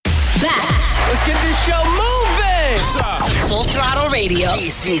back. Let's get this show moving. Full Throttle Radio.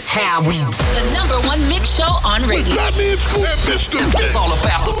 This is how we do. The #1 mix show on radio. Let me school and Mr. It's all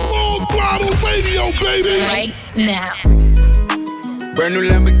about the Full Throttle Radio, baby. Right now. Brand new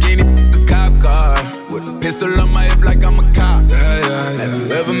Lamborghini, a cop car. With a pistol on my hip like I'm a cop. Have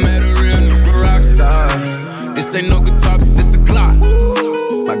you ever met a real nigga rock star? This ain't no guitar, but this a Glock.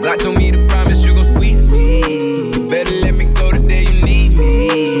 My Glock told me to promise you gon' squeeze me. Better let me go the day you need me.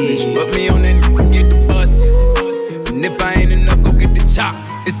 So bitch, put me on that nigga, get the bus. And if I ain't enough, go get the chop.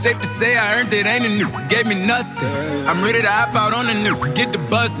 It's safe to say I earned it, ain't a nigga, gave me nothing. I'm ready to hop out on a nigga, get the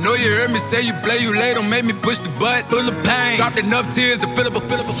bus. Know you heard me say you play, you late, don't make me push the butt. Full of pain, dropped enough tears to fill up a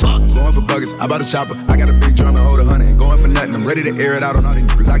fuck. Going for buggers, I bought a chopper. I got a big drum and hold 100. Going for nothing, I'm ready to air it out on all these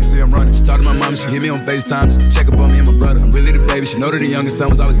niggas. I can see I'm running. She talked to my mom, she hit me on FaceTime just to check up on me and my brother. I'm really the baby, she know that the youngest son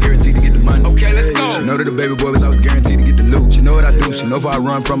was always guaranteed to get the money. Okay, let's go. She know that the baby boy was always guaranteed to get the loot. She know what I do, she know if I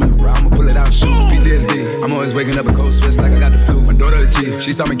run from it, I'ma pull it out and shoot. PTSD, I'm always waking up in cold sweats like I got the flu. My daughter a G,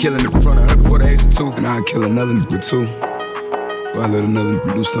 she saw me killing it in front of her before the age of 2. And I'd kill another nigga too. Before I let another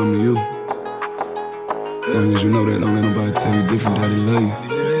nigga do something to you. As long as you know that, don't let nobody tell you different how they love you.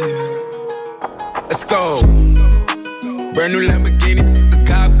 Let's go. Brand new Lamborghini, a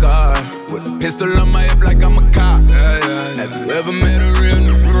cop car. With a pistol on my hip like I'm a cop. Have you ever met a real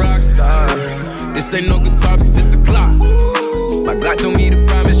nigga rock star? This ain't no guitar, but this a Glock. My Glock told me to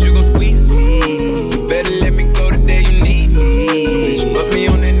promise you gon' squeeze me. You better let me go the day you need me. So bitch, put me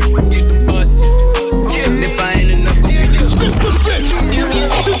on that nigga, get the bus. And if I ain't enough, go get the Mr.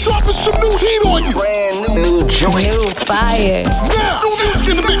 Bitch, just dropping some new heat on you. brand new joint. New fire. Now, new music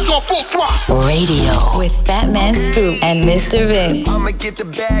in the mix on Full Throttle. Radio. With Fatman Scoop and Mr. Vince. I'ma get the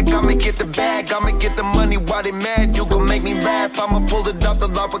bag, I'ma get the bag, I'ma get the money while they mad. You gon' make me laugh, I'ma pull it off the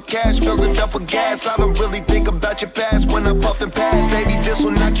lot with cash, fill it up with gas. I don't really think about your past when I puff and pass. Baby, this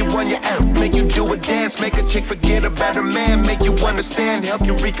will knock you on your ass, make you do a dance, make a chick forget about her man, make you understand, help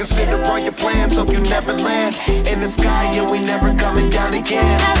you reconsider all your plans, hope you never land in the sky, yeah, we never coming down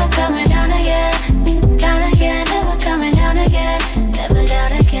again. Never coming down again, never coming down again, never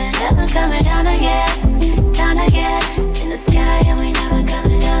down again, never coming down again, in the sky, and we never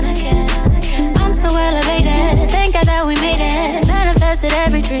coming down again. I'm so elevated, thank God that we made it, manifested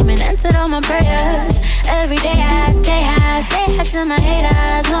every dream and answered all my prayers. Every day I stay high, say hi to my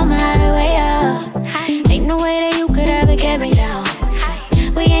haters on my way up. Ain't no way that you could ever get me down.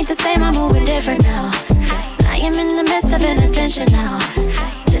 We ain't the same, I'm moving different now. I am in the midst of an ascension now.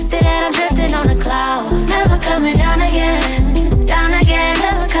 Lifted and I'm drifting on a cloud. Never coming down again,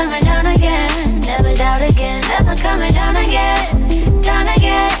 never coming down again. Never doubt again, never coming down again.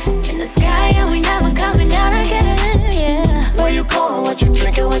 In the sky and we never coming down again, yeah. Where you going, what you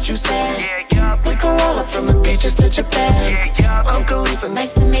drinking, what you saying? We can roll up from the beaches to Japan. I'm Khalifa,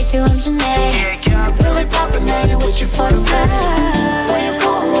 Nice to meet you, I'm Janae. you really poppin' now, you with you for the fam. Where you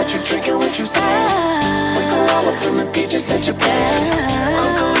going, what you drinking, what you saying? We can roll up from the beaches to Japan.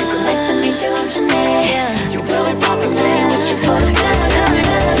 I'm Khalifa, Nice to meet you, I'm Janae. you really poppin' now, you with you for the fam.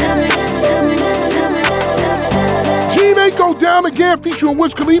 G-May Go Down Again featuring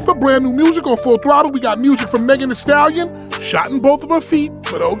Wiz Khalifa, brand new music on Full Throttle. We got music from Megan Thee Stallion, shot in both of her feet,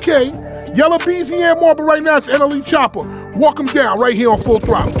 but okay. Yellow Beezy and more, but right now it's NLE Chopper. Walk 'em down right here on Full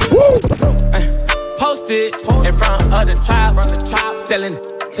Throttle. Woo! Posted in front of the trap, selling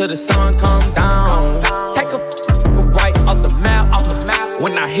till the sun come down. Take a right off the map,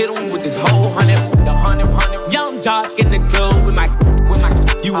 when I hit him with this whole 100. Young jock in the club with my.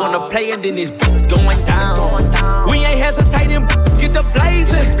 You wanna play and then it's going down. We ain't hesitating, get the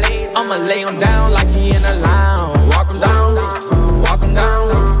blazing. I'ma lay him down like he in a lounge. Walk him down, walk him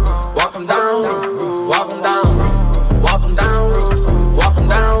down, walk him down, walk him down, walk him down, walk him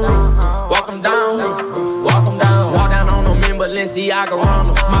down, walk him down, walk him down. Walk down on them in Balenciaga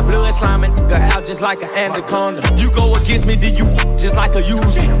Ronald. My blood sliming out just like an anaconda. You go against me, then you just like a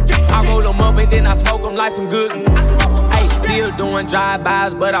user. I roll them up and then I smoke them like some good. Hey, still doing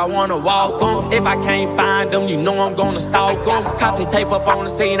drive-bys, but I wanna walk them. If I can't find them, you know I'm gonna stalk them. Cause tape up on the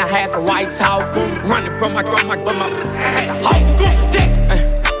scene, I had to white talk them. Running from my grandma, but my had to hold them.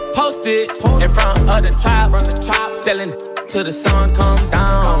 Posted in front of the trap, selling till the sun come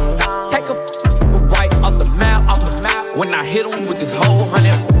down. Take a right off the map, when I hit him with this whole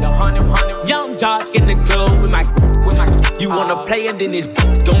 100. Young jock in the club with my. You wanna play and then it's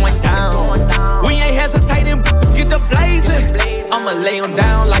going down. We ain't hesitating, get the blazing. I'ma lay him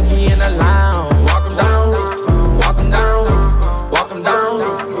down like he in a lounge. Walk him down, walk him down, walk him down,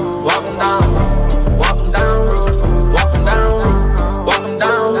 walk him down, walk him down, walk him down, walk him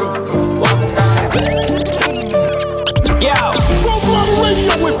down, walk him down. Full Throttle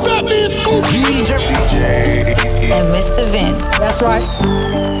Radio with Fatman DJ. And Mr. Vince. That's right.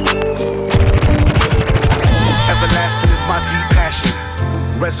 Everlasting is my deep passion.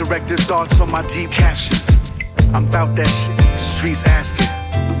 Resurrected thoughts on my deep captions. I'm about that shit, the streets asking.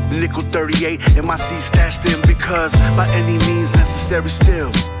 Nickel 38 in my seat stashed in because by any means necessary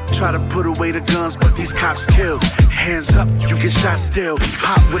still. Try to put away the guns, but these cops kill. Hands up, you get shot still.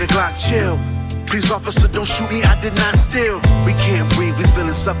 Pop with a Glock, chill. Please, officer, don't shoot me, I did not steal. We can't breathe, we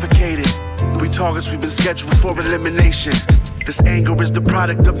feeling suffocated. We targets, we've been scheduled for elimination. This anger is the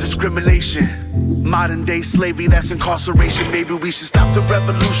product of discrimination. Modern day slavery, that's incarceration. Maybe we should stop the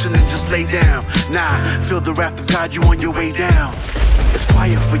revolution and just lay down. Nah, feel the wrath of God, you on your way down. It's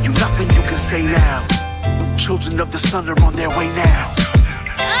quiet for you, nothing you can say now. Children of the sun are on their way now.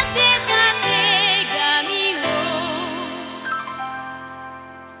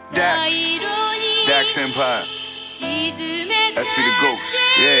 Dax Empire. That's for the ghost.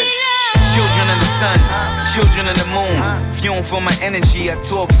 Yeah. Children of the sun, children of the moon. Fume for my energy, I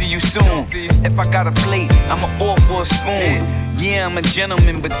talk to you soon. If I got a plate, I'ma offer a spoon. Yeah, I'm a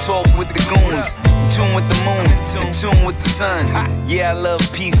gentleman, but talk with the goons. In tune with the moon, in tune with the sun. Yeah, I love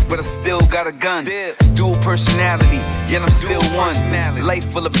peace, but I still got a gun. Dual personality, yet I'm still one. Life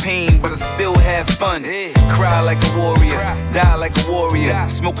full of pain, but I still have fun. Cry like a warrior, die like a warrior.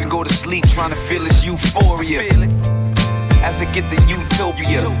 Smoke and go to sleep, trying to feel this euphoria. As I get the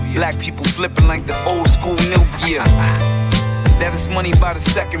utopia, black people flipping like the old school Nokia. That is money by the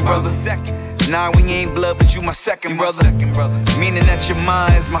second, brother. Nah, we ain't blood, but you my second brother. Meaning that your ma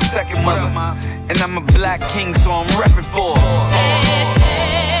is my second mother. And I'm a black king, so I'm reppin' for.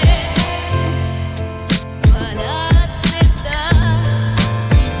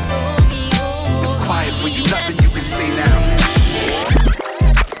 It's quiet for you, nothing you can say now.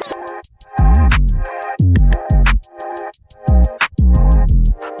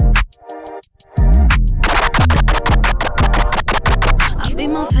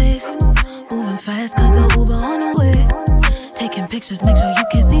 Fast cause the Uber on the way. Taking pictures, make sure you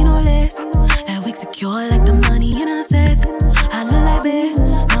can see no less. That wig secure like the money in a safe. I look like babe,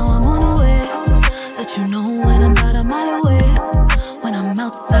 now I'm on the way. Let you know when I'm about a mile away. When I'm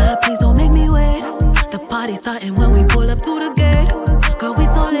outside, please don't make me wait. The party's starting when we pull up to the gate. Girl, we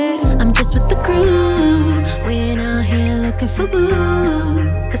so late. I'm just with the crew. We ain't out here looking for boo.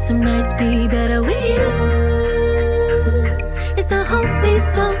 Cause some nights be better with you. It's a homie,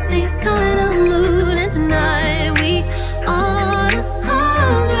 slowly calling a mood. And tonight we on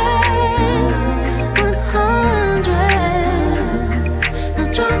 100. No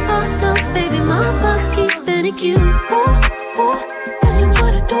drama, no baby mama, keeping it cute. Ooh, ooh, that's just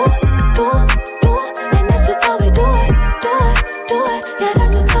what I do. And that's just how we do it. Yeah,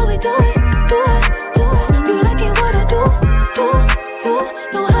 that's just how we do it. You like it what I do.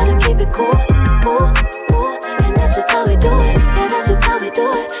 Know how to keep it cool. And that's just how we do it. Just how we do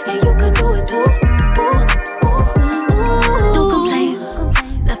it, and you could do it too. No complaints.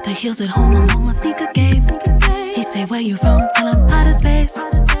 Left the heels at home, I'm on my sneaker game. He say, where you from? Tell him out of space.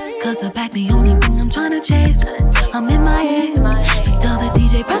 Cause the back the only thing I'm trying to chase. I'm in my head. Just tell the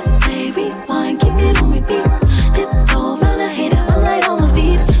DJ, press play, rewind, keep it on repeat. Tiptoe around the hater, I'm light on my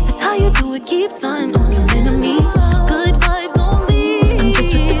feet. That's how you do it, keep stunting on your enemies. Good vibes only. I'm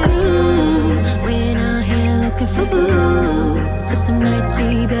just with the crew. We ain't out here looking for boo. Some nights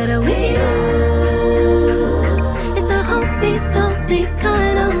be better with you. It's a homie, slowly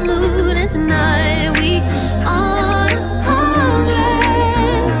kind of mood. And tonight we on 100.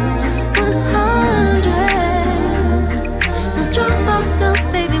 No drama, no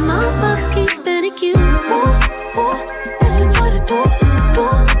baby mama, keeping it cute. Ooh, that's just what I do.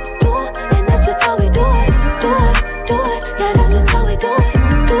 And that's just how we do it. Yeah, that's just how we do it.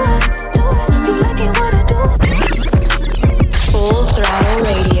 You like it what I do. Full Throttle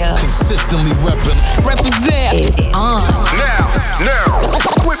Radio. Consistently represent. Is on. Now.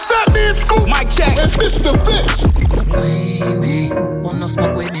 With Fat Man Scoop, Mic check. and Mr. Vince. Queen bee, want no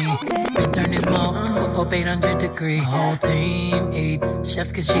smoke with me. Can turn this smoke up 800 degrees. Whole team eat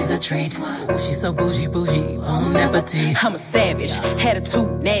chefs cause she's a treat. Ooh, she's so bougie, bon appetit. I'm a savage,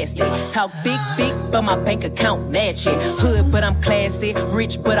 attitude nasty. Talk big, but my bank account match it. Hood, but I'm classy.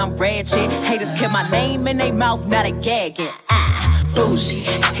 Rich, but I'm ratchet. Haters kept my name in their mouth, not a gagging. Bougie.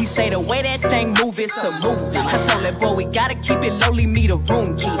 He say the way that thing move, it's a movie. I told that boy we gotta keep it lowly, me the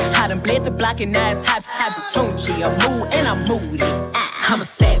room key. I done bled the block and now it's hot Tunchi. I'm mood and I'm moody. I'm a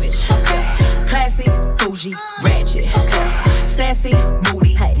savage. Classy, bougie, ratchet. Sassy,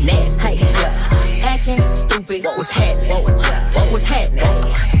 moody, nasty. Acting stupid, what's happening? What's happening?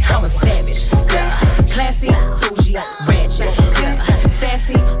 I'm a savage. Classy, bougie, ratchet.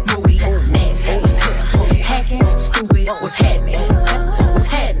 Sassy, moody, nasty.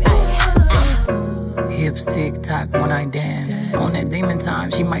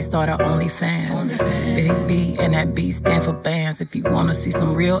 time, she might start her OnlyFans. Big B and that B stand for bands. If you wanna see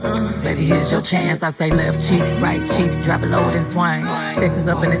some real baby, here's your chance. I say left cheek, right cheek, drop it low and swing. Texas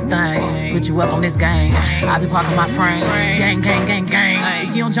up in this thing, put you up on this game. I be parking my frame, gang, gang, gang, gang.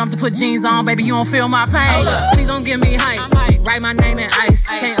 If you don't jump to put jeans on, baby, you don't feel my pain. Please don't give me hype, write my name in ice.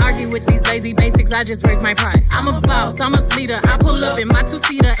 Can't argue with these lazy basics, I just raise my price. I'm a boss, I'm a leader, I pull up in my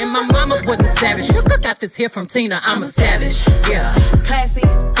two-seater, and my mama was a savage. You got this here from Tina, I'm a savage, yeah. Classy,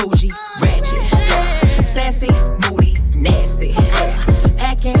 bougie, ratchet, yeah. Sassy, moody, nasty, yeah.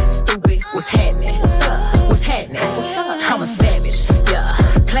 Acting stupid, what's happening? What's happening? I'm a savage, yeah.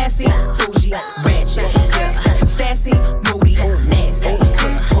 Classy, bougie, ratchet, yeah. Sassy, moody, nasty,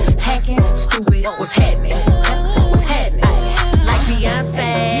 yeah. Hacking, stupid, what's happening? What's happening? Like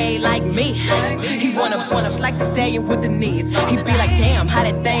Beyonce, like me. He wanna like the stallion with the knees. He be like, damn, how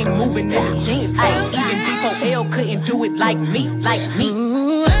that thing moving in the jeans. Ay, even B4L couldn't do it like me, like me.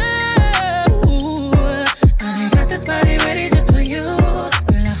 Ooh, I got this body ready just for you. Girl,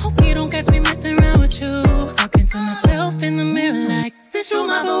 I hope you don't catch me messing around with you. Talking to myself in the mirror like, sit through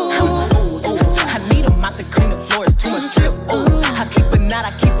my boo. I need a mop to clean the floors, too much drip. Ooh, I keep a knot,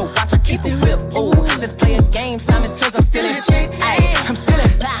 I keep a watch, I keep a whip. Ooh, let's play a game. Simon says I'm still in check. Ay, I'm still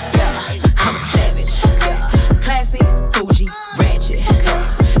in black. Yeah, I'm a savage. Yeah. Classy, bougie, ratchet.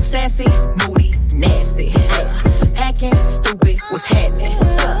 Yeah. Sassy, moody, nasty. Yeah. Acting stupid, what's happening?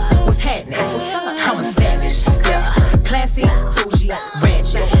 What's happening? I'm a savage. Yeah. Classy, bougie,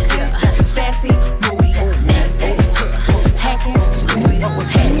 ratchet. Yeah. Sassy, moody, nasty. Yeah. Hacking stupid, what's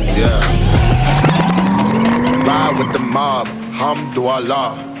happening? Yeah. Ride with the mob,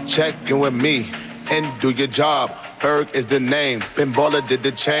 Hamdulillah. Check in with me and do your job. Berg is the name, Ben Baller did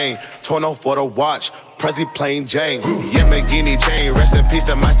the chain. Torno for the watch, Prezi plain Jane. Yamagini chain, rest in peace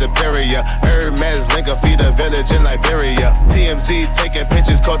to my superior. Hermes Linka feed a village in Liberia. TMZ taking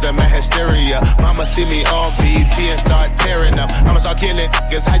pictures causing my hysteria. Mama see me on BET and start tearing up. I'ma start killing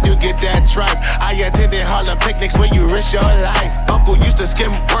niggas, how you get that tripe? I attended Harlem picnics where you risk your life. Uncle used to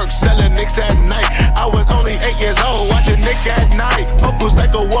skim work, selling nicks at night. I was only 8 years old, watching Nick at night. Uncle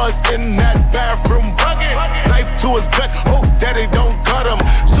Psycho was in that bathroom bucket. Knife to his gut, hope daddy don't cut him.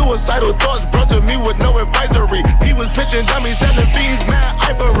 Suicidal thoughts brought to me with no advisory. He was pitching dummies, selling bees, mad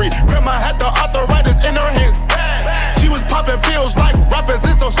ivory. Grandma had the arthritis in her hands, bad. She was popping pills like rappers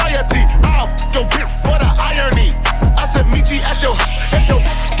in society. I'll f*** your bitch for the irony. I said meet you at your and your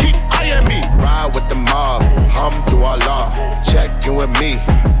bitch keep eyeing me. Ride with the mob, Hamdulillah. Check in with me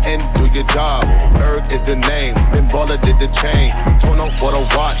and do your job. Berg is the name, Ben Baller did the chain. Torno for the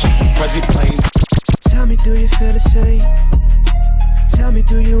watch, Prezi plain. Tell me, do you feel the same? Tell me,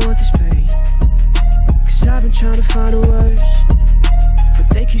 do you want this pain? Cause I've been trying to find the words, but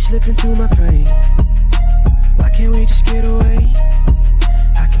they keep slipping through my brain. Why can't we just get away?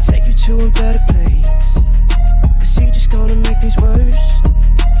 I can take you to a better place. Cause you just gonna make things worse.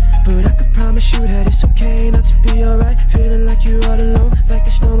 But I could promise you that it's okay not to be alright. Feeling like you're all alone, like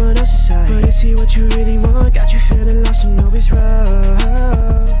there's no one else inside. But is he what you really want? Got you feeling lost and know it's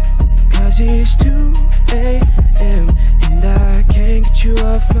rough. Cause it's 2 a.m. and I can't get you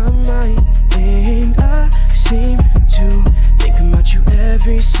off my mind. And I seem to think about you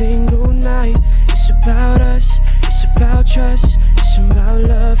every single night. It's about us, it's about trust, it's about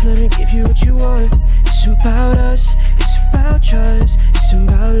love, let me give you what you want. It's about us, it's about trust, it's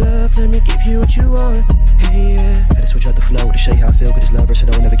about love, let me give you what you want. Hey, yeah. Gotta switch up the flow to show you how I feel, cause this love verse I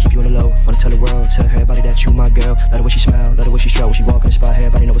never keep you on the low. Wanna tell the world, tell everybody that you my girl. Love the way she smile, love the way she show, when she walk in the spot,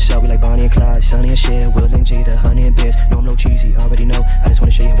 everybody know what's up. We like Bonnie and Clyde, Sonny and Cher, Will and Jada, Honey and Biz. No, I'm no cheesy, already know. I just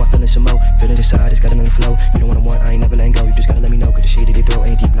wanna show you how I feel in some more. Feelings inside, it's got another flow. You don't wanna want, I ain't never letting go. You just gotta let me know, cause the shade that they throw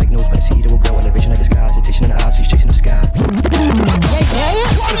ain't deep like nose, but I see that will grow. Elevation like the skies, hesitation in the eyes, she's chasing the sky.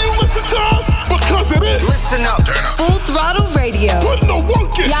 Why do you listen to us? Because it is. Listen up. Full Throttle Radio. Put no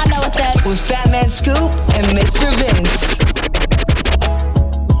work in. Y'all know what's up with Fat Man Scoop and Mr. Vince.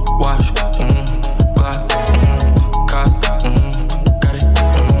 Watch, Glock, cock, got it,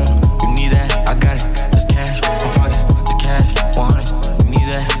 you need that, I got it, there's cash, on pockets, the cash, 100, you need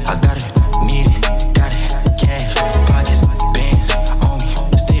that, I got it, need it, got it, cash, pockets, bands, on me,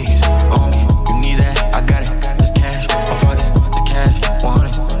 sticks, on me, you need that, I got it, there's cash, on pockets, the cash,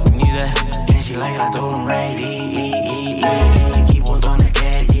 100, you need that, and she like I told him right, keep on doing that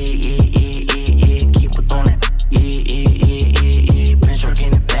cat, keep on doing that, bitch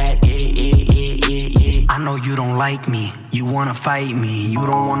working the back, I know you don't like me, you wanna fight me. You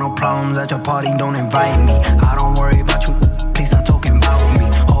don't want no problems at your party, don't invite me. I don't worry about you, please stop talking about me.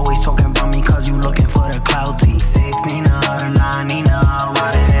 Always talking about me cause you looking for the clout team. 6 Nina, the 9 Nina,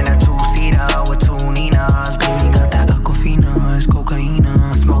 riding in a 2-seater with 2 Ninas. Baby got that Aquafina, it's cocaine.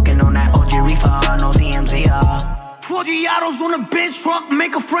 truck,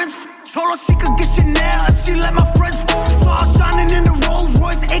 make her friends. Told her she could get Chanel if she let my friends. Star shining in the Rolls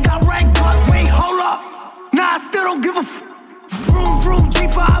Royce, it got rag bucks. Wait, hold up. Nah, I still don't give a Vroom, vroom,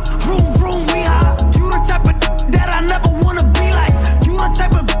 G5, vroom, vroom, we high. You the type of that I never wanna be like. You the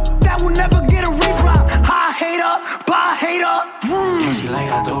type of that will never get a reply. High hater, bye hater, vroom. Yeah, she like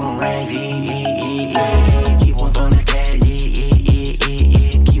I throw them rags, yeah. Keep on throwing the gas, yeah.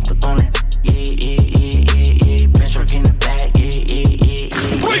 Keep on throwing it, yeah. Bench truck in the back,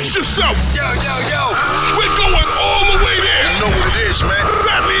 yeah. Brace yourself! Yo, we're going all the way there. You know what it is, man.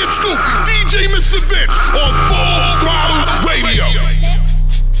 Batman Scoop, DJ Mr. Vince on Full Throttle Radio.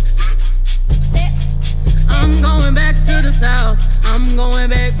 I'm going back to the south. I'm going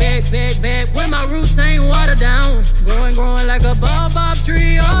back, where my roots ain't watered down. Growing like a baobab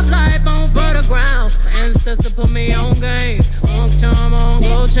tree of life on fertile ground. My ancestor put me on game, on charm, on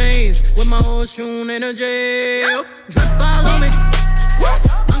gold chains, with my old shoe in a jail. Drip all on me.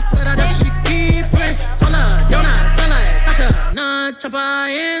 Ankara da shikipre. Hola, Dona, Stella, Sacha, Na, Chapa,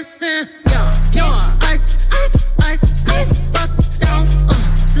 Instant. Yeah, pure ice. Bust down,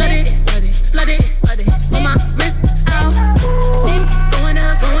 flood it. On my wrist out. Going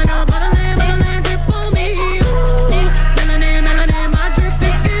up, motherland, drip on me. Melanin, my drip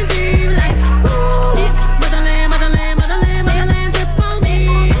is skin deep like. Motherland, drip on me.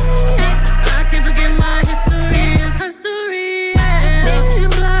 I can't forget my history, it's her story. Yeah.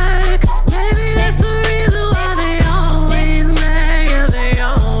 Black, maybe that's the reason why they always mad. Yeah, they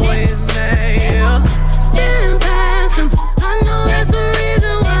always mad. Yeah. Getting past them, I know that's the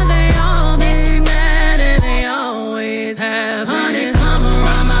reason why they all be mad, and they always have. Honey, come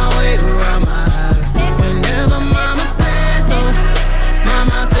around my way, around my eye. Whenever mama says so,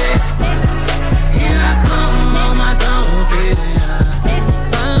 mama said, here I come on my throne, sitting high.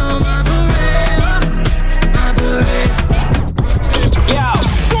 Follow my parade. Yo,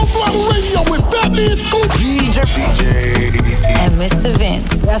 Full Throttle Radio with Batman Scoop, DJ and Mr.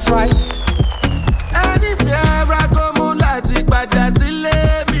 Vince. That's right.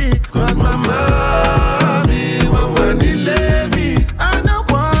 Cause my mommy won't want to let me. I know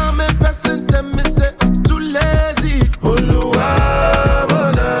one man person tell me say too lazy. Oluwa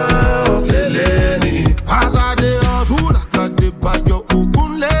bona of leleni. As I dey hustle, I got the buy your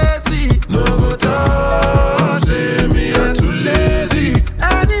ogun lazy. No go touch me, I'm too lazy.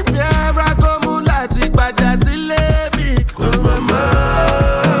 Anywhere I go, moonlight gbada sílé mi. Cause my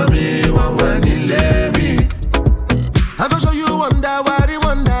mommy won't want to let me. I go show you wonder why.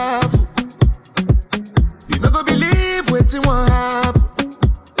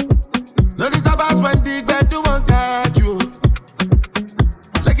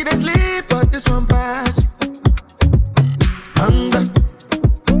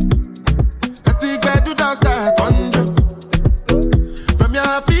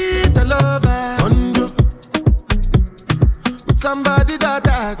 Somebody that I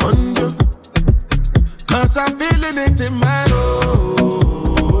conjure, cause I'm feeling it in my soul.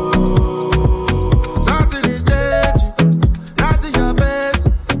 Something is changing, not in your face,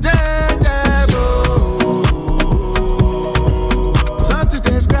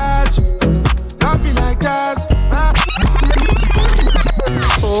 something is scratching, don't be like jazz.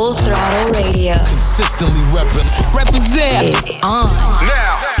 Full Throttle Radio. Consistently represent. It's on.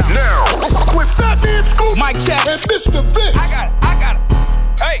 Now. with Batman Scoop, Mike Check, and Mr. Vince. I got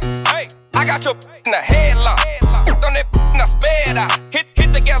it. Hey, I got your in the headlock. On that I sped out. Hit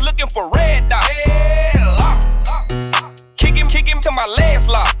the gas looking for red dot. Headlock. Kick him till my legs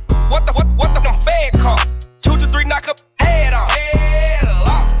lock. What the them fed cost? 2 to 3 knock up head on.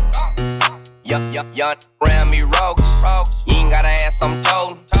 Headlock. Young round me rogues. You ain't gotta ask, I'm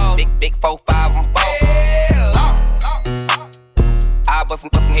told. Big 4-5, I'm 4. Headlock. I bustin'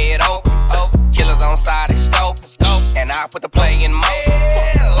 head open. Killers on side, they scope. And I put the play in motion.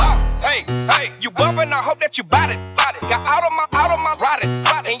 Hey, you bumpin', I hope that you bout it. Got out of my ride it.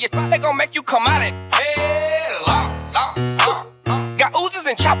 And your they gon' make you come out it. Got oozes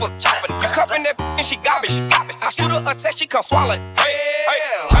and choppers. You cuffin' that and she garbage. I shoot her a text, she come swallow it.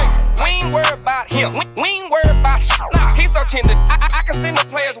 We ain't worried about him. We ain't worried about shit. Nah, he's so tender. I can send the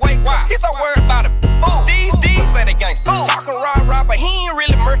players way wide. He's so worried about it. Ooh, these say they gangsta. Talking rah, but he ain't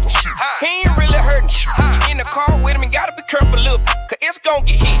really murking shit. He ain't really hurting shit. You in the car with him, you gotta be careful, little bit, cause it's gon'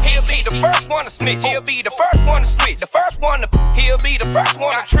 get hit. He'll be the first one to snitch. He'll be the first one to switch. He'll be the first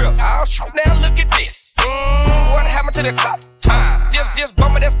one to trip. I'll shoot. Now look at this. What happened to the tough time? Just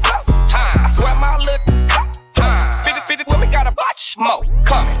bumming, that's bluff time. I swear my little time. 50 women got a bunch more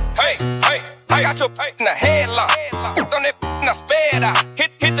coming. Hey, I got your in the headlock. On that I sped out.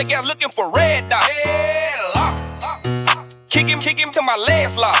 Hit the gas looking for red dot. Headlock. Kick him till my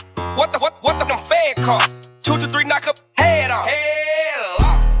legs lock. What the them fed cost? 2 to 3 knock up head off.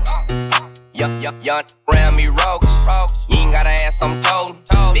 Yup, young round me rogues. You ain't gotta ask, I'm told.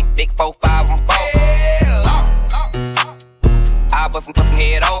 Big 4-5, I'm folks. I bustin'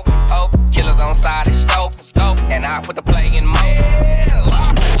 head open. Killers on side of scope. And I put the play in motion.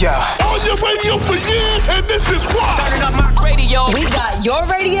 Yeah. On your radio for years, and this is why. Turning up my radio. We got your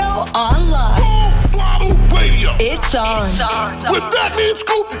radio online. Full Throttle Radio. It's on. With Batman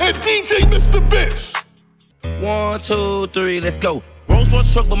Scoop and DJ Mr. Vince. 1, 2, 3, let's go. Rolls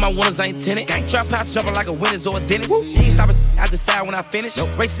Royce truck, but my winners ain't tinted. Gang trap house jumping like a winner's or a dentist. He ain't stopping, I decide when I finish. No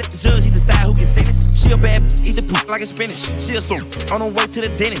race at the judge, he decide who gets sentenced. She a bad, eat the poop like a spinach. She a soup, on her way to the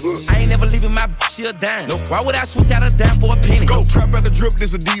dentist. I ain't never leaving my she a dime. No, why would I switch out a dime for a penny? Go trap at the drip,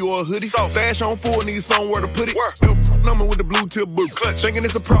 this a D or a hoodie. Stash on full, need somewhere to put it. Number with the blue tip boot. Thinking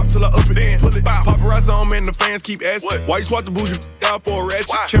it's a prop till I up it, pull it. Paparazzi on, man, the fans keep asking. Why you swap the bougie out for a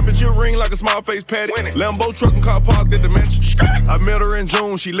ratchet? Championship ring like a small face patty. Lambo truck and car parked at the mansion. I met her in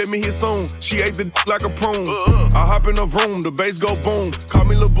June, she let me hit soon. She ate the like a prune. I hop in the room, the bass go boom. Call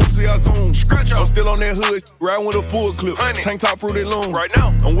me Lil Boosie, I zoom. I'm still on that hood, riding with a full clip. Tank top fruity loom. Right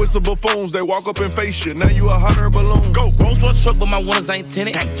now, I'm with some buffoons, they walk up and face you. Now you a hot air balloon. Go. Rolls Royce truck, but my winners ain't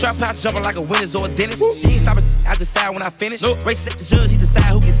tinted. Trap house jumping like a winner's or a dentist. He ain't stopping, I decide when I finish. No race at the judge, he decide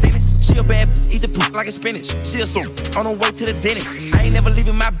who gets sentenced. She a bad, eat the poop like a spinach. She a soup, on her way to the dentist. I ain't never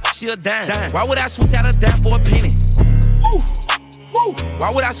leaving my she a dime. Why would I switch out a dime for a penny? Woo. Woo.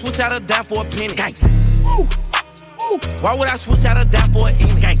 Why would I switch out a dime for a penny? Gang. Woo. Woo. Why would I switch out a dime for a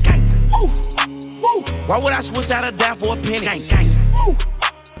penny? Gang, gang. Woo. Woo. Why would I switch out a dime for a penny? Gang, gang. Woo.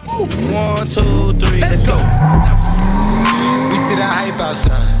 Woo. 1, 2, 3, let's go. We see the hype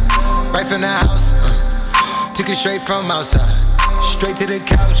outside, right from the house. Took it straight from outside, straight to the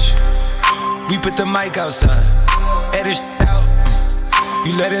couch. We put the mic outside, edit out.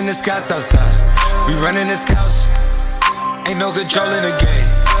 You letting the scouts outside, we running the scouts. Ain't no control in the game,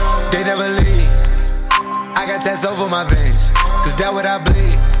 they never leave. I got tats over my veins, cause that what I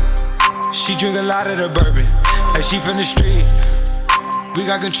bleed. She drink a lot of the bourbon, like she from the street. We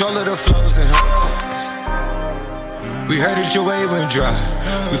got control of the flows in her. We heard that your wave went dry,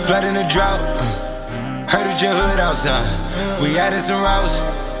 we flooding the drought. Heard that your hood outside, we added some routes.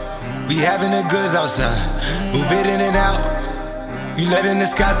 We having the goods outside, move it in and out. You letting the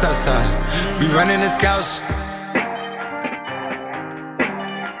scouts outside, we running the scouts.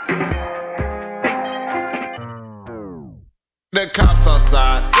 The cops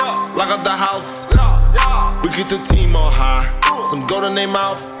outside, lock up the house. We keep the team on high. Some gold in their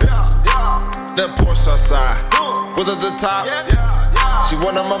mouth. That Porsche outside, with at the top. She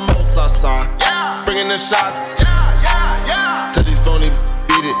one of my most outside, bringing the shots. Tell these phony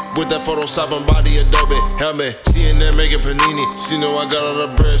beat it with that Photoshop and body Adobe helmet. She in there making panini. She know I got all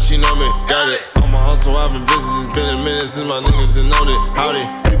the bread. She know me, got it. On my hustle, I've been busy. It's been a minute since my niggas done known it. Howdy,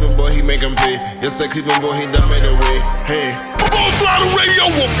 Cleveland boy, he make 'em pay. Yes, that Cleveland boy, he done made a way. Hey. Full Throttle Radio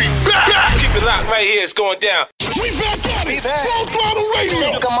will be back. Keep it locked right here, it's going down. We back at it. Full Throttle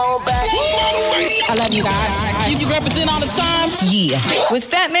Radio. Come on back. I love you guys. You represent all the time. Yeah. With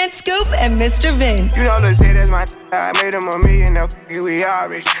Fat Man Scoop and Mr. Vince. You know, let's say that's my I made him a million, now we all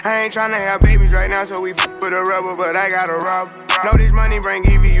rich. I ain't tryna have babies right now, so we with a rubber, but I got a rob. Know this money bring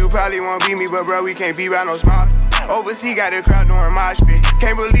Evie, you probably won't beat me, but bro, we can't be by no smart. Overseas got the crowd doing mosh pit.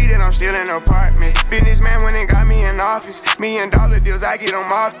 Can't believe that I'm still in apartments. Businessman went and got me in office. $1,000,000 deals, I get them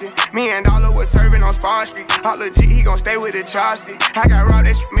often. $1,000,000 was serving on Spawn Street. All legit, he gon' stay with the chopstick. I got raw,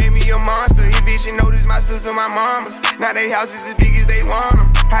 that shit made me a monster. He bitch and notice my sister, my mamas. Now they houses as big as they want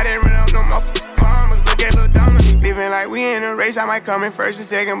them. I didn't run up no more farmers. Look at Lil Dominic. Living like we in a race, I might come in first and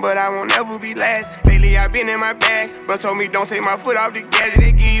second, but I won't ever be last. Lately I been in my bag, but told me don't take my foot off the gas.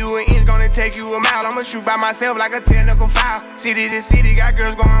 They give you an inch, gonna take you a mile. I'ma shoot by myself like a technical foul. City to city, got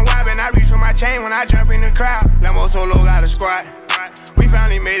girls going wild, and I reach for my chain when I jump in the crowd. Lambo Solo got a squad. We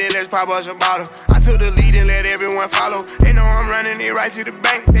finally made it, let's pop us a bottle. I took the lead and let everyone follow. They know I'm running it right to the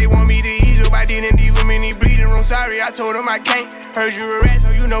bank. They want me to ease up, I didn't leave them in the bleeding room. Sorry, I told them I can't. Heard you a rat,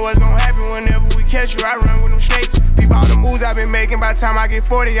 so you know what's gonna happen whenever we catch you. I run with them snakes. Peep all the moves I've been making. By the time I get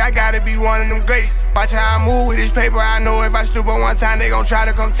 40, I gotta be one of them greats. Watch how I move with this paper. I know if I stoop on one time, they gon' try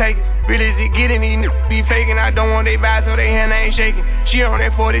to come take it. Really is it getting these be faking? I don't want they vibe, so they hand ain't shaking. She on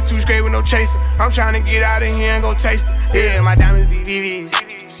that 42 straight with no chaser. I'm trying to get out of here and go taste it. Yeah, my diamonds be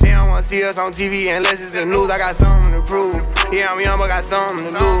VVs. They don't wanna see us on TV unless it's the news. I got something to prove. Yeah, I'm young, but got something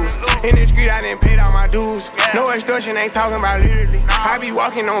to lose. In the street, I done paid all my dues. No extortion, ain't talking about literally. I be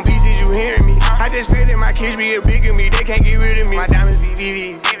walking on beats, is you hearing me? I just pray that my kids be a bigger me. They can't get rid of me. My diamonds be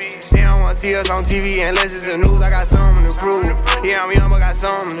VVs. They don't wanna wanna see us on TV unless it's the news. I got something to prove. Yeah, I'm young, but got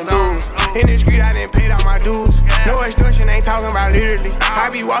something to lose. In the street, I didn't pay all my dues. No extortion, ain't talking about literally. I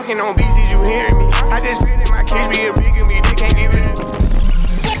be walking on BCs, you hearing me. I just pray that my kids be a big and me, they can't get rid of me.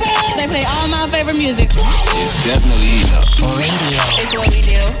 They play all my favorite music. It's definitely eating up. Radio. It's what we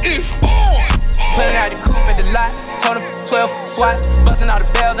do. It's on. Pulling out the coupe at the lot. Told him 12 SWAT. Busting all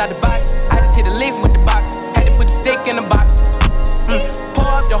the bells out the box. I just hit a lick with the box. Had to put the stick in the box. Pour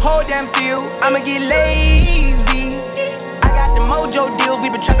up the whole damn seal. I'ma get lazy. I got the mojo deals. We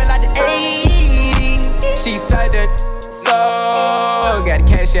been trapping like the 80s. She said that so got the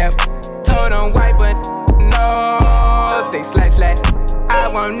cash out. Told him white but no. Say slash slash. I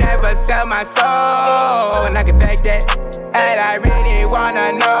won't never sell my soul, and I can back that. And I really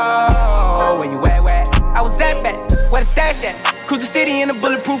wanna know where you at. I was at back, where the stash at? Cruise the city in a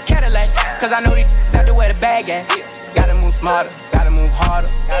bulletproof Cadillac. Cause I know these out there where the bag at. Gotta move smarter, gotta move harder.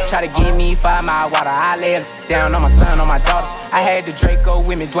 Try to give me 5 mile water. I lay it down on my son, on my daughter. I had the Draco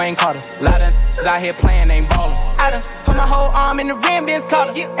with me, Dwayne Carter. A lot of out here playing, ain't ballin'. I done put my whole arm in the rim, Vince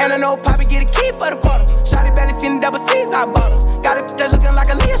Carter. And I know Poppy get a key for the quarter. Shawty barely seen the double C's, I bought her. Got a bitch that looking like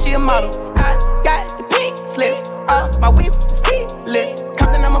a Leah, she a model. I got the pink slip up, my whip is keyless.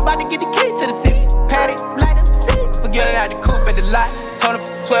 Compton, I'm about to get the key to the city. Patty, light up the seat. Forgetting out the coupe at the lot. Told him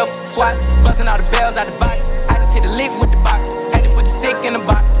 12 SWAT. Busting all the bells out the box. I just hit a lick with the box. Had to put the stick in the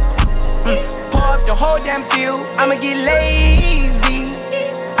box. Pour up the whole damn seal. I'ma get lazy.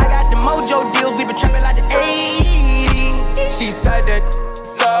 I got the mojo deals. We been trapping like the 80s. She said that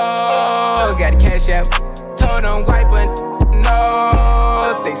so got the cash out. Told him white but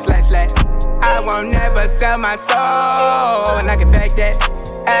no. Say slash slash. I won't never sell my soul, and I can back that.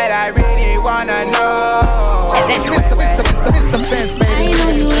 And I really wanna know. I know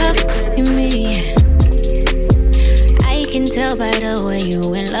you love me. I can tell by the way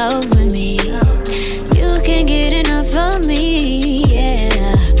you in love with me. You can't get enough of me,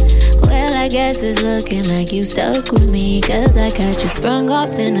 yeah. Well, I guess it's looking like you stuck with me. Cause I got you sprung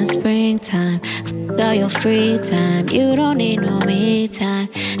off in the springtime. All your free time, you don't need no me time.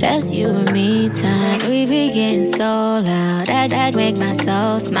 That's you and me time. We be getting so loud, that make my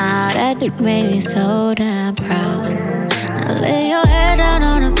soul smile. That make me so damn proud. Now lay your head down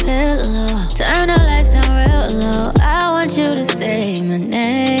on a pillow, turn the lights down real low. I want you to say my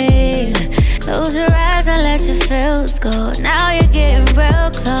name. Close your eyes and let your feels go. Now you're getting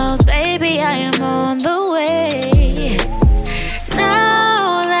real close, baby. I am on the way.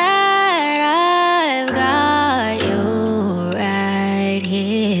 Now that I've got you right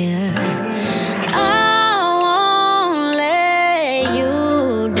here, I won't let you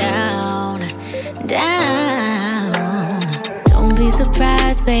down. Don't be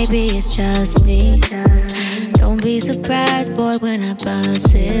surprised, baby, it's just me. Don't be surprised, boy, when I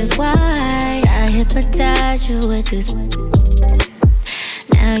bust it wide. I hypnotize you with this.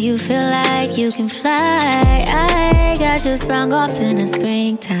 Now you feel like you can fly. I got you sprung off in the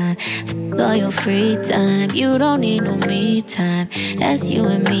springtime. All your free time, you don't need no me time. That's you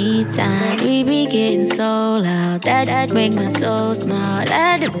and me time. We be getting so loud, that make my soul smile.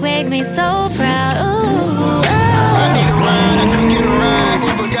 That make me so proud. Ooh, I need a ride, I come get a ride.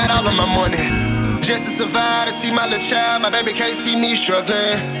 Uber got all of my money just to survive, to see my little child. My baby can't see me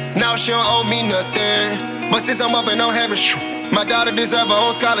struggling. Now she don't owe me nothing. But since I'm up and I'm having my daughter deserve her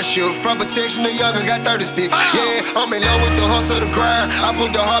own scholarship. From protection to younger, got 30 sticks. Yeah, I'm in love with the hustle, the grind. I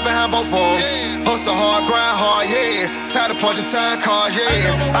put the heart behind both of them. Hustle hard, grind hard, yeah. Tired of punching time cards,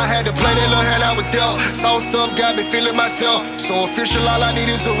 yeah. I had to play that little hand I was dealt. Soul stuff got me feeling myself. So official, all I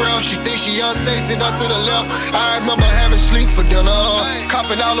need is a real. She thinks she unsafe, and up to the left. I remember having sleep for dinner.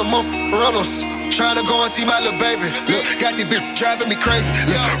 Copping all the rentals. Trying to go and see my little baby. Look, got these bitch driving me crazy.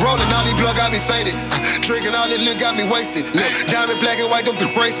 Look, rolling all these blood got me faded. Drinking all this liquor got me wasted. Look, diamond black and white, them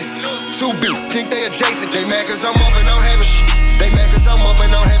bitch braces. Two bitch think they adjacent. They mad cause I'm up and I'm having shit. They mad cause I'm up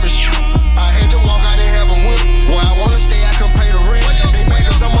and I'm having shit. I had to walk, I didn't have a whip. Where I wanna stay, I can pay the rent. They mad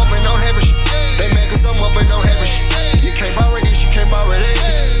cause I'm up and I'm having shit. They mad cause I'm up and I'm having shit. You can't borrow this, you can't borrow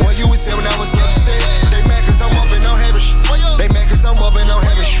that. What you would say when I was upset. They mad cause I'm up and I'm having shit. They mad cause I'm up and I'm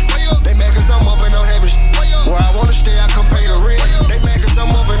having shit. They mad cause I'm up and I'm having shit. Where I wanna stay, I can pay the rent. They mad cause I'm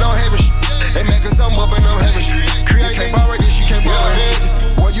up and I'm having shit. They mad cause I'm up and I'm having shit. You can't borrow this, you can't borrow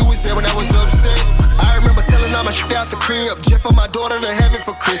that. What you would say when I was upset. I remember selling all my shit out the crib just for my daughter to have it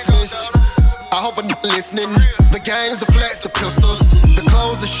for Christmas. I hope a listening. The games, the flats, the pistols, the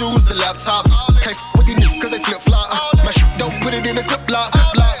clothes, the shoes, the laptops. Can't f with these niggas cause they flip flop. My shit don't put it in a ziplock.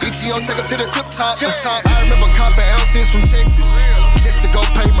 ETO take them to the tip top. I remember copping ounces from Texas just to go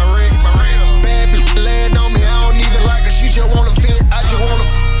pay my rent. Bad bitch laying on me, I don't even like her. She just wanna fit, I just wanna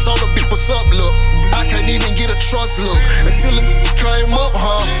solar bitch. What's trust look. Until it came up,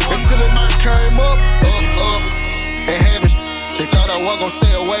 until it came up. And having they thought I was gon'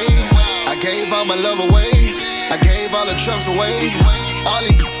 stay away. I gave all my love away. I gave all the trucks away. All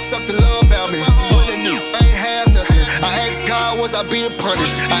these sucked the love out me. When they knew I ain't have nothing. I asked God, was I being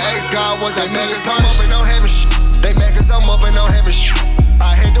punished? I asked God, was I being punished? I'm up and I'm having shit. They mad cause I'm up and I'm having shit.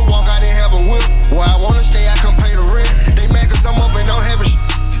 I had to walk, I didn't have a whip. Where I wanna stay, I can pay the rent. They mad cause I'm up and I'm having shit.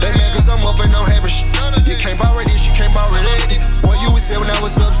 They mad cause I'm up and I'm having shit. You can't borrow this, you can't borrow that. What you would say when I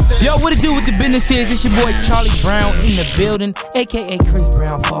was upset. Yo, what it do with the business is? It's your boy Charlie Brown in the building, aka Chris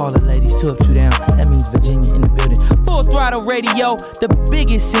Brown for all the ladies. 2 up, 2 down. That means Virginia in the building. Full Throttle Radio, the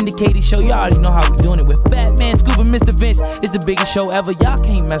biggest syndicated show. Y'all already know how we doing it with Fat Man Scoop and Mr. Vince. It's the biggest show ever. Y'all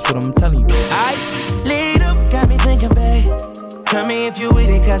can't mess with them, I'm telling you. Alright? Lead up, got me thinking, babe. Tell me if you with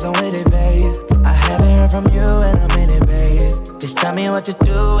it, cause I'm with it, babe. I haven't heard from you and I'm in it, babe. Just tell me what to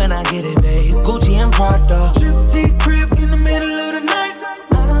do and I get it, babe. Gucci and Prada. Trip crib in the middle of the night.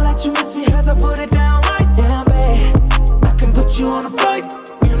 I don't let you miss me cause I put it down right down, babe. I can put you on a flight.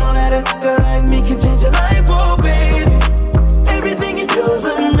 You know that a nigga like me can change your life, oh baby. Everything you do is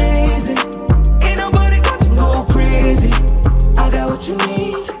amazing. Ain't nobody got you go crazy. I got what you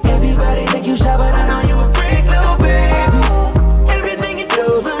need. Everybody think you shy, but I know you a freak, little baby. Everything you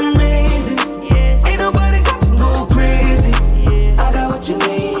do is amazing. Ain't nobody got you go crazy. I got what you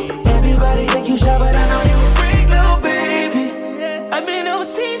need. Everybody think you shy, but I know you a freak, little baby. I've been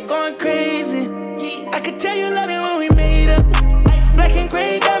overseas going crazy. I could tell you love it when we made up. Black and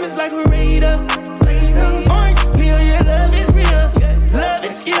gray diamonds like a radar. Orange peel, yeah, love is real. Love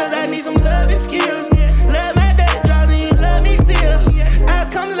and skills, I need some love and skills. Love my dad draws and you love me still. Eyes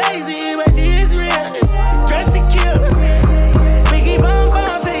come lazy, but she is real. Dressed to kill. Biggie bomb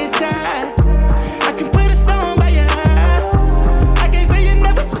bomb till you're tired. I can put a stone by your eye. I can't say you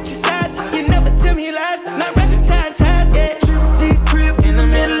never switch your sides. You never tell me lies. Not rushing time, yeah. Trip crib in the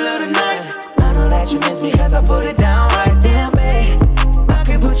middle of the night. I know that you miss me cause I put it down right there, babe. I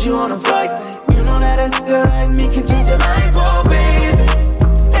can put you on a flight. You know that a nigga like me can change your life, oh baby.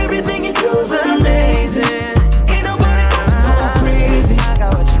 Everything you do is amazing. Ain't nobody got you go crazy. I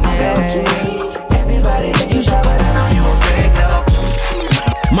got what you need. Everybody think you shy, but I know you a freak, though.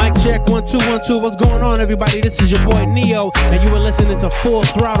 Mic check, 1 2 1 2. What's going on, everybody? This is your boy Neo, and you are listening to Full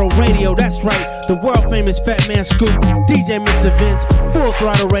Throttle Radio. That's right, the world famous Fat Man Scoop, DJ Mr. Vince, Full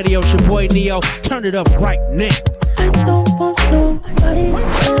Throttle Radio. It's your boy Neo. Turn it up right now. I don't want nobody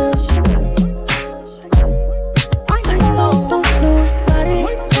else. I don't want nobody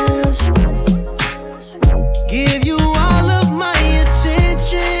else. Give you all of my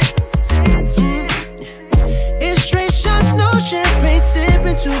attention. It's straight shots, no champagne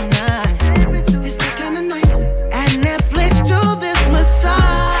sipping tonight. It's the kind of night. Add Netflix to this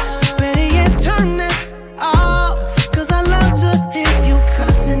massage. Better yet, turn it off. Cause I love to hear you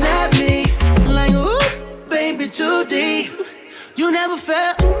cussing at me. Like, ooh, baby, too deep. You never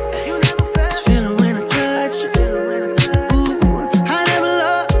felt this feeling when I touch you. Ooh, I never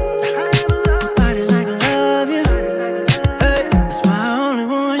loved nobody like I love you. Hey, that's why I only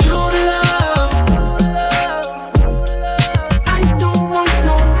want you to love. I don't want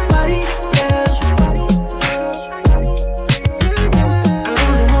nobody else. I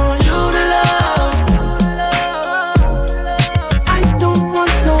only want you to love. I don't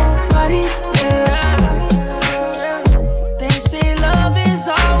want nobody else. They say love is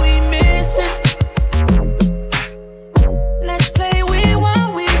all we missing. Let's play we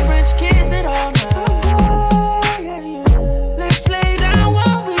while we French kiss it all night. Let's lay down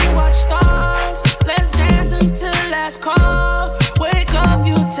while we watch stars. Let's dance until last call. Wake up,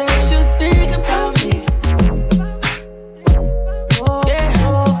 you text, you think about me.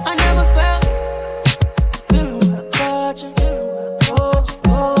 Yeah, I never felt feeling when I touch you.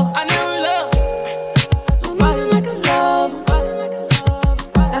 I never loved nobody like I love.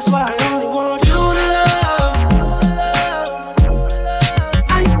 That's why I only want you to love.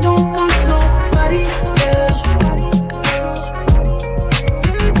 I don't want nobody else.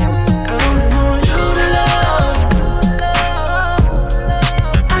 I only want you to love.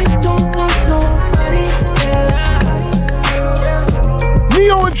 I don't want nobody else.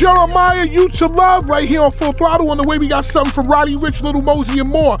 Neo and Jeremiah, You to Love, right here on Full Throttle. On the way, we got something from Roddy Ricch, Little Mosey, and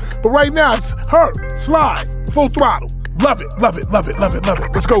more. But right now, it's her, Slide, Full Throttle. Love it, love it, love it, love it, love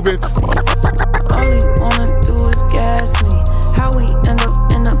it. Let's go, Vince. All he wanna do is gas me. How we end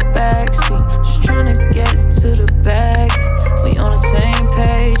up in the backseat, just trying to get to the bag. We on the same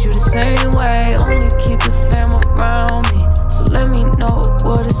page, you the same way. Only keep the fam around me, so let me know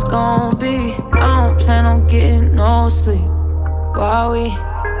what it's gonna be. I don't plan on getting no sleep while we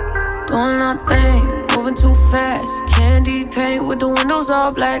doing our thing, moving too fast. Candy paint with the windows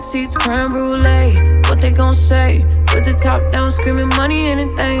all black, seats creme brulee. What they gon' say? With the top down, screaming money,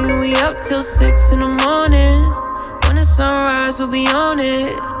 anything. We up till 6 in the morning. When the sunrise, we'll be on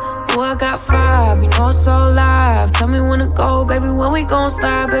it. Oh, I got 5, you know it's so live. Tell me when to go, baby, when we gon'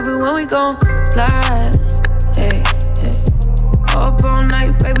 slide, baby, when we gon' slide. Hey, hey. Up all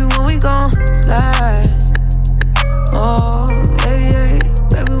night, baby, when we gon' slide. Oh, yeah, yeah,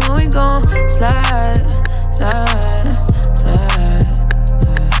 baby, when we gon' slide, slide, slide,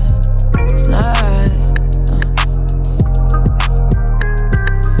 slide.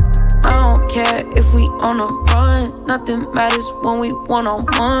 I don't care if we on a run, nothing matters when we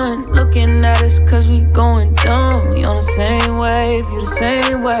one-on-one. Looking at us cause we going dumb. We on the same wave, you the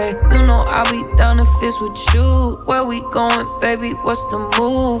same way. You know I'll be down if it's with you. Where we going, baby, what's the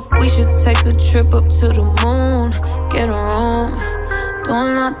move? We should take a trip up to the moon. Get a room,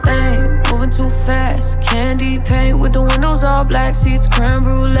 doing nothing, moving too fast. Candy paint with the windows all black, seats creme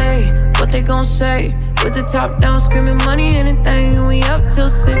brulee. What they gon' say? With the top down, screaming money, anything. We up till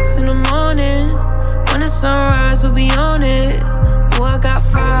 6 in the morning. When the sunrise, we'll be on it. Oh, I got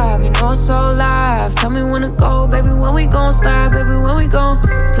 5, you know it's so live. Tell me when to go, baby, when we gon' slide, baby, when we gon'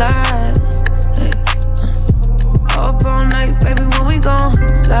 slide. Hey, up all night, baby, when we gon'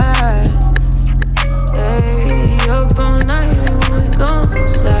 slide. Hey, up all night, baby, when we gon'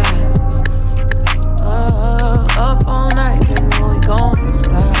 slide. Up all night, baby, when we gon'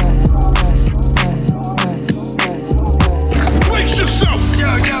 slide. Brace yourself! Yo,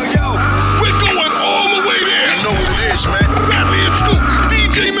 yo, yo! We're going all the way there! You know what it is, man. Fatman Scoop,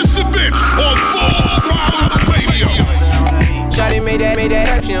 DJ Mr. Vince on Full Throttle Radio. Shawty made that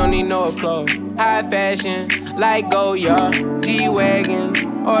up, she don't need no applause. High fashion, like Goya, G-Wagon,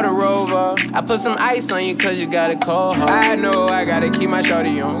 or the Rover. I put some ice on you cause you got a cold heart. I know I gotta keep my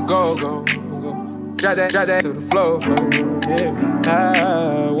shawty on go, go, go. Drop that to the floor,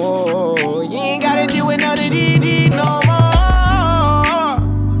 yeah. Whoa, you ain't gotta deal with none of these no more.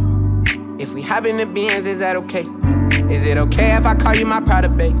 If we hop in the Benz, is that okay? Is it okay if I call you my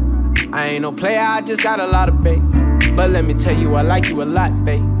pride, babe? I ain't no player, I just got a lot of bass. But let me tell you, I like you a lot,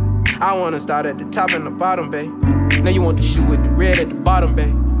 babe. I wanna start at the top and the bottom, babe. Now you want the shoe with the red at the bottom,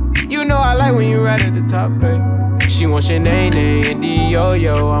 babe. You know I like when you right at the top, babe. She wants Sinead and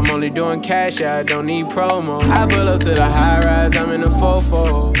D-Yo-Yo. I'm only doing cash, I don't need promo. I pull up to the high rise, I'm in the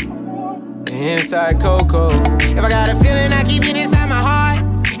fofo. Inside Coco. If I got a feeling, I keep it inside my heart.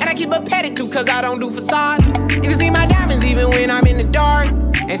 And I keep a pedicure cause I don't do facades. You can see my diamonds even when I'm in the dark.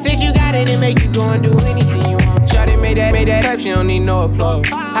 And since you got it, it make you go and do anything you want. Shawty made that up, she don't need no applause.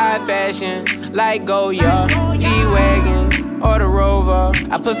 High fashion, like Goya, G-Wagon, or the Rover.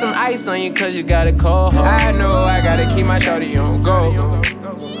 I put some ice on you cause you got a cold heart. I know I gotta keep my shawty on go.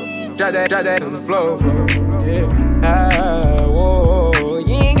 Drop that to the floor, yeah. Whoa,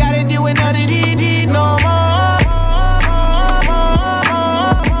 you ain't gotta deal with none of these no more.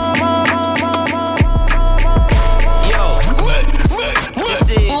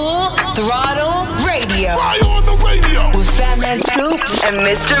 Throttle Radio. Fire on the radio. With Fatman Scoop and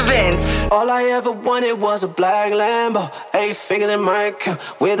Mr. Vince. All I ever wanted was a black Lambo, 8 figures in my account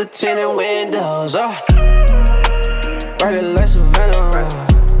with the tinted windows. Riding like Savannah.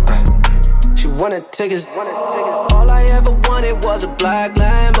 She wanted tickets. All I ever wanted was a black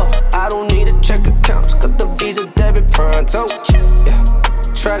Lambo. I don't need a check account, got the Visa debit pronto. Yeah.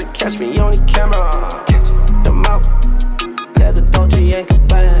 Try to catch me on the camera. Them out. Leather Dolce and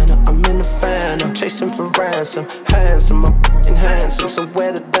Gabbana. I'm in the fan, I'm chasing for ransom. Handsome, I'm f***ing handsome, so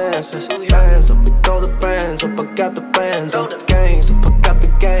where the dancers? Bands up, we throw the brands up, I got the bands up. Gangs up, I got the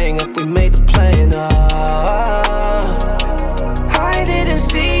gang up, we made the plane up. I didn't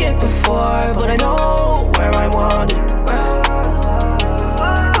see it before, but I know where I want it.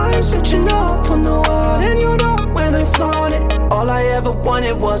 I'm switching up on the world, and you know when I flaunt it. All I ever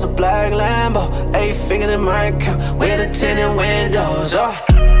wanted was a black Lambo, 8 figures in my account with the tinted windows.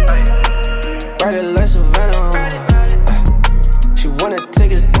 Riding like Savannah. She wanted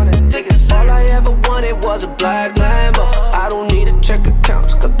tickets. All I ever wanted was a black Lambo. I don't need a check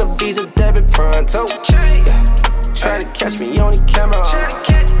account, got the Visa debit pronto. Yeah. Try to catch me on the camera.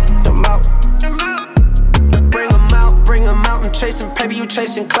 Them out. Bring them out. I'm chasing paper, you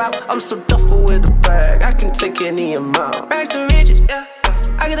chasing clout. I'm so duffel with a bag, I can take any amount. Bags to riches, yeah.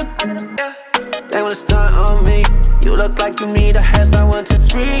 I get a, yeah. They wanna stunt on me. You look like you need a hairstyle 1, 2,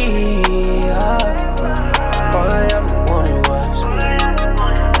 3. All I ever wanted was.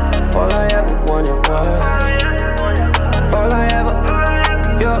 All I ever wanted was. All I ever,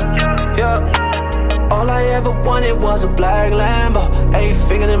 yeah. All I ever wanted was a black Lambo, 8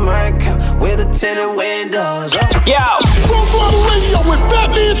 figures in my account with a tinted window. Full Throttle Radio with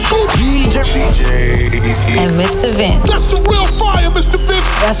Fatman Scoop. DJ. And Mr. Vince. That's the real fire, Mr. Vince.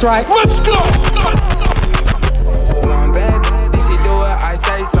 That's right. Let's go. One bad bitch, she do what I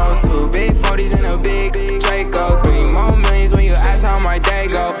say so. 2 big 40s and a big Draco. 3 more millions when you ask how my day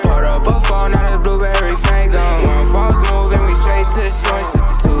go. Put up a phone, not a blueberry fango. 1 false move and we straight to short.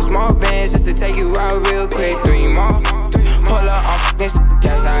 2 small bands just to take you out real quick. 3 more, pull up on fucking shit,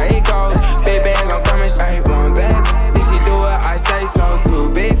 that's how it goes. Big bands, I'm coming straight. One bad bitch, she do what I say so. 2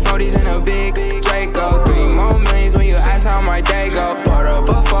 big 40s and a big Draco. 3 more millions when you ask how my day go. Put up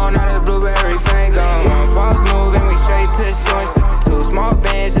a phone, not a blueberry fango. 1 false move and we straight to short. 2 small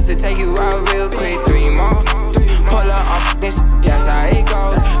bands just to take you out real quick. 3 more, pull up on fucking shit, that's how it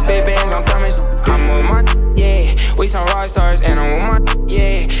goes. Big bands, I'm coming I'm on my yeah. We some rock stars and I'm on my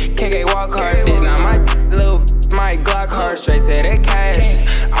yeah. KK walk hard, this not my little my Glock hard, straight to the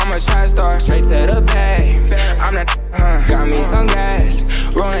cash. I'm a trap star, straight to the pay. I'm the got me some gas,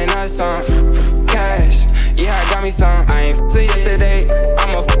 rolling up some cash. Yeah, I got me some. I ain't f***ed yesterday,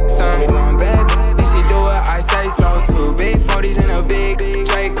 I'ma f*** some. One bad bitch, she do what I say so. 2 big 40s and a big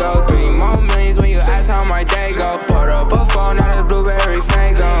Draco. 3 more millions when you ask how my day go. Put up a phone, not a blueberry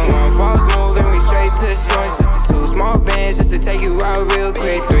fango. 1 false move and we straight to short. 2 small bands just to take you out real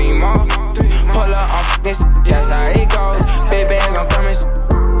quick. 3 more, pull up on fucking shit, that's how it goes. Big bands, I'm coming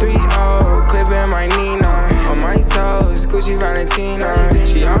 3-0, clipping my Nina. On my toes, Gucci Valentina.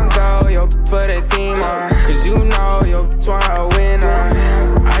 She on go, yo, for the team, cause you know, yo, want a winner.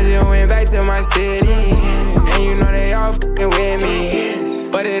 I just went back to my city, and you know they all fucking with me.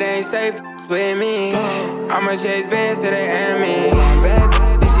 But it ain't safe with me. I'ma chase bands to the enemy. Bad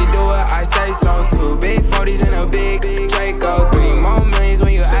bitch, she do what I say so. 2 big 40s and a big Draco. 3 more millions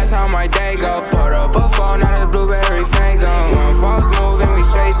when you ask how my day go. Put up a phone, not a blueberry fango. 1 false move and we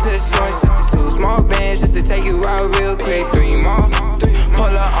straight to short. 2 small bands just to take you out real quick. 3 more,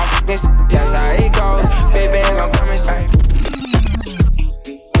 pull up on fucking shit, that's how it goes. Big bands, I'm coming straight.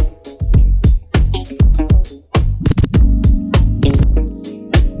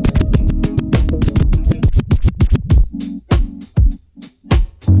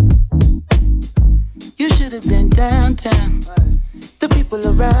 Been downtown, the people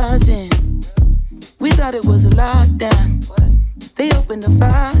are rising. We thought it was a lockdown. They opened the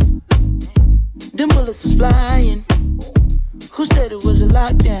fire, them bullets was flying. Who said it was a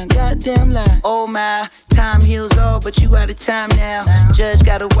lockdown? Goddamn lie. Oh my, time heals all, but you out of time now. Judge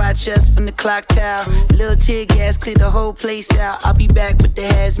gotta watch us from the clock tower. Little tear gas cleared the whole place out. I'll be back with the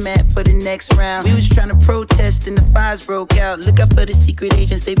hazmat for the next round. We was trying to protest and the fires broke out. Look out for the secret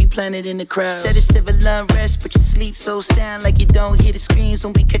agents, they be planted in the crowd. Said it's civil unrest, but you sleep so sound like you don't hear the screams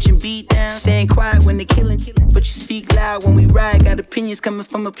when we catching beat down. Staying quiet when they killing, but you speak loud when we ride. Got opinions coming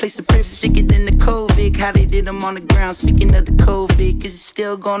from a place of privilege. Sicker than the COVID, how they did them on the ground. Speaking of the COVID, is it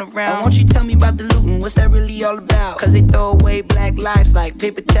still going around? Won't you tell me about the looting? What's that really all about? Cause they throw away black lives like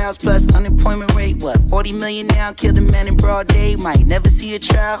paper towels plus unemployment rate. What, 40 million now? Killed a man in broad day. Might never see a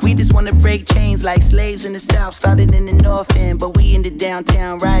trial. We just wanna break chains like slaves in the south. Started in the north end, but we in the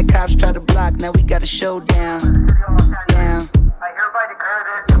downtown. Riot cops try to block, now we got a showdown. Down.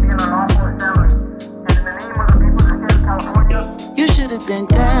 You should've been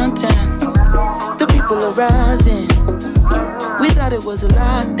downtown. The people are rising. We thought it was a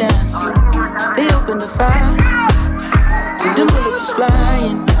lockdown. They opened the fire. The bullets was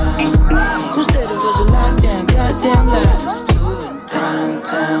flying. Who said it was a lockdown? Goddamn lies.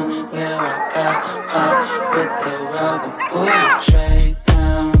 Downtown, where I got popped with the rubber bullet tray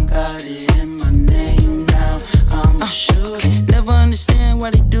pound. Got it in my name now. I'm a shooter. Never understand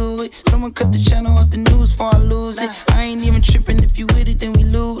why they do it. Someone cut the channel off the news before I lose it. I ain't even tripping. If you with it, then we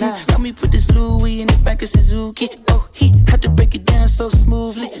lose. Let me put this Louis in the back of Suzuki. Oh, he had to break it down so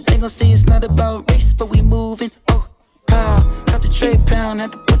smoothly. They gon' say it's not about race, but we moving. Oh, pow, got the tray pound.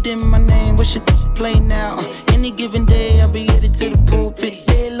 Had to put in my name. What should play now? Any given day, I'll be headed to the pulpit.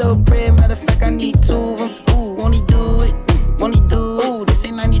 Say a little prayer. Matter of fact, I need 2 of them. Ooh, won't he do it? Won't he do it? Ooh, this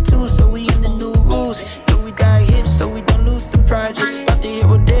ain't 92, so we in the new rules. Though we got hip, so we don't lose the projects. About to hit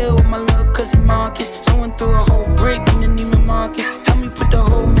Rodale with my little cousin Marcus. Someone threw a whole brick in the Neiman Marcus. Help me put the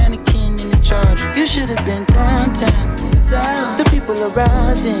whole mannequin in the charge. You should've been downtown. The people are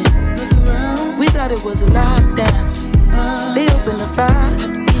rising. We thought it was a lockdown. They opened the fire.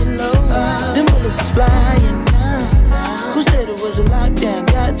 Them bullets was flying. Who said it was a lockdown?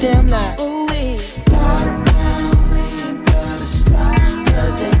 Goddamn lie. Lockdown, we ain't gotta stop.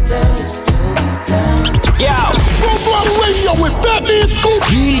 Cause they tell us to down. Full Throttle Radio with Fatman Scoop.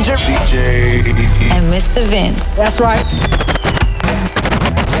 DJ. And Mr. Vince. That's right.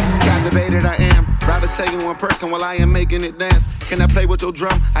 Captivated I am. levitating one person while I am making it dance. Can I play with your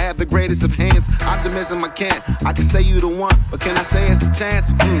drum? I have the greatest of hands. Optimism I can't. I can say you the one, but can I say it's a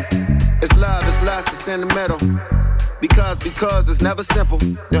chance? It's love, it's lust, it's in the middle. Because it's never simple.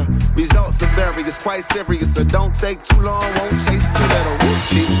 Yeah. Results are various, quite serious. So don't take too long, won't chase too little.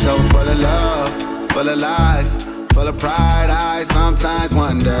 She's so full of love, full of life, full of pride. I sometimes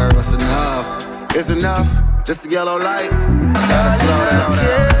wonder what's enough. It's enough, just a yellow light. I gotta slow down.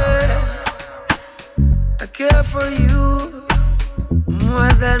 I care for you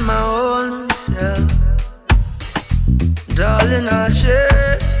more than my own self. Darling, I'll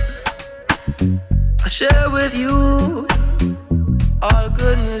share with you all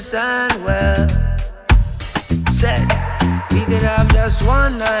goodness and wealth. Said we could have just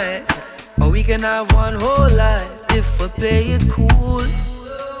one night, or we can have one whole life if we play it cool.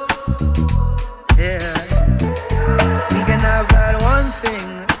 Yeah, we can have that one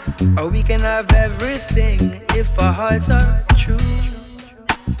thing, or we can have everything if our hearts are true.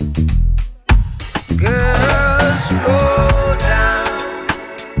 Girl, slow down.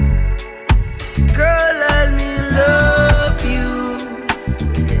 Girl, let me love you.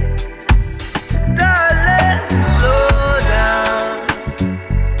 Darling, slow down.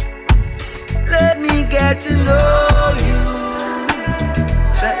 Let me get to know you.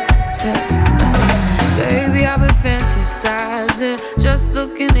 Baby, I've been fantasizing, just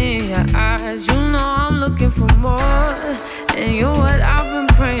looking in your eyes. You know I'm looking for more, and you're what I've been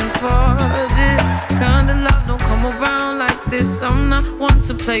praying for. This kind of love don't come around like this. I'm not one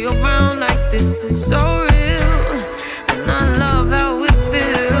to play around like this. It's so real, and I love how it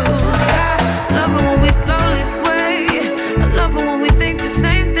feels. I love it when we slowly sway. I love it when we think the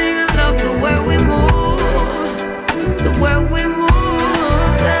same thing. I love the way we move, the way we move.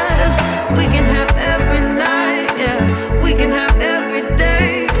 Yeah. We can have every night, yeah. We can have every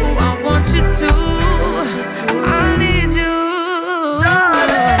day. Ooh, I want you to. I need you.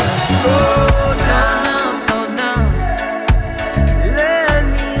 Darling, slow down, slow down. Let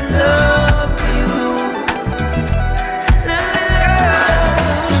me love you. Let me love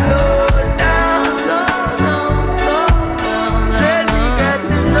you. Slow down, slow down. Let me get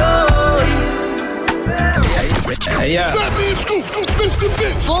to know you. Yeah.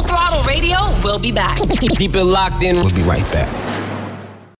 Full Throttle Radio will be back. Keep it locked in. We'll be right back.